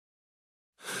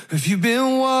If you've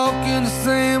been walking the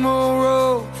same old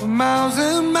road for miles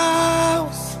and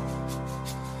miles,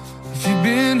 if you've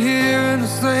been hearing the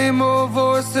same old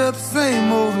voice tell the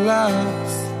same old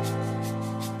lies,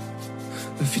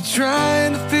 if you're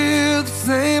trying to fill the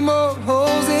same old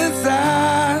holes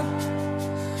inside,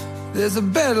 there's a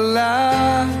better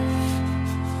life,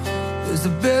 there's a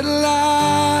better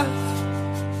life.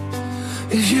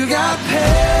 If you got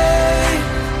pain,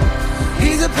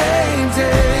 he's a pain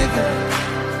taker.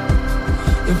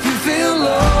 If you feel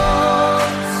lost,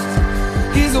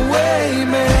 he's a way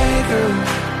maker.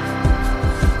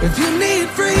 If you need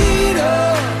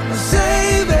freedom, a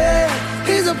savior,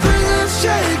 he's a prison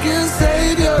shaking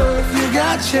savior. If you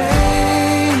got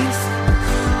chains,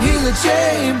 he's a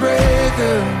chain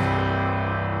breaker.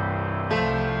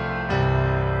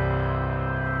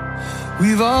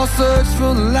 We've all searched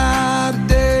for the light of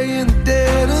day in the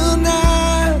dead of night.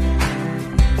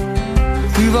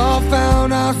 We've all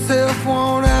found ourselves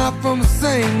worn out from the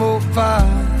same old fight.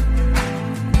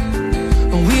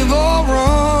 And we've all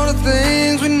run to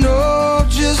things we know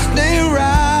just ain't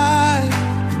right.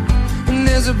 And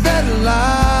there's a better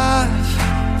life,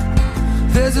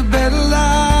 there's a better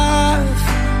life.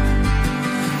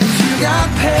 If you got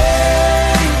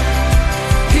pain,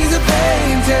 he's a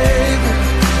pain taker.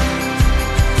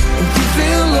 If you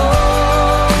feel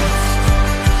lost,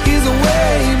 he's a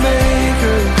way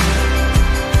maker.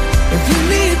 If you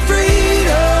need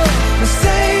freedom, a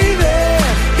savior,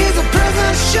 he's a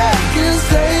prison shaking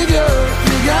savior. If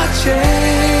you got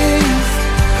chains,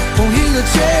 oh, he's a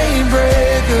chain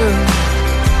breaker.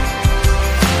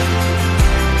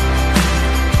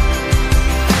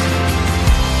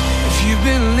 If you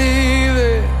believe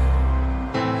it,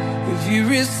 if you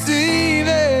receive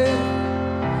it,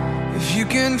 if you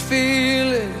can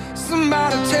feel it,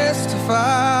 somebody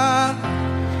testify.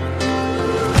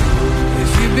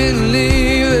 If you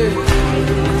believe it,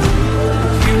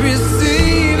 if you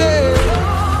receive it,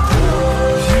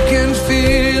 if you can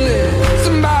feel it,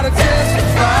 somebody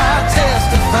testify,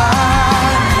 testify.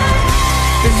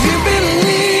 If you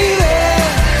believe it,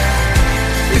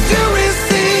 if you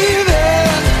receive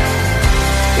it,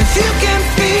 if you can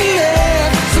feel it,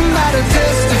 somebody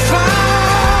testify.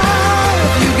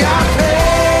 If you got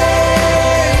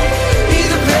pain,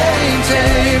 he's a pain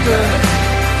taker.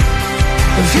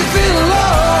 If you feel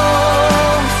lost,